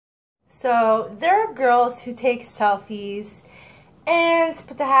So there are girls who take selfies and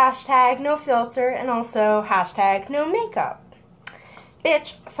put the hashtag no filter and also hashtag no makeup.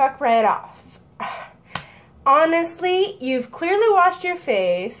 Bitch, fuck right off. Honestly, you've clearly washed your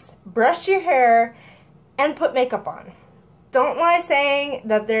face, brushed your hair, and put makeup on. Don't lie saying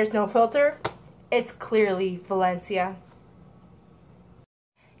that there's no filter. It's clearly Valencia.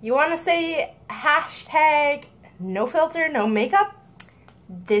 You want to say hashtag no filter, no makeup?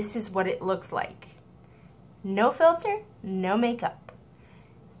 This is what it looks like. No filter, no makeup.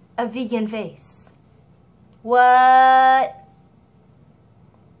 A vegan face. What?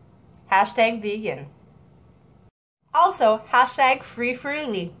 Hashtag vegan. Also, hashtag free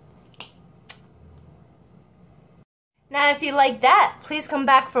fruity. Now if you like that, please come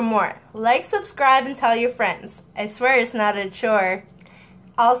back for more. Like, subscribe, and tell your friends. I swear it's not a chore.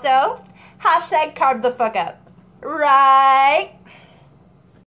 Also, hashtag carb the fuck up. Right?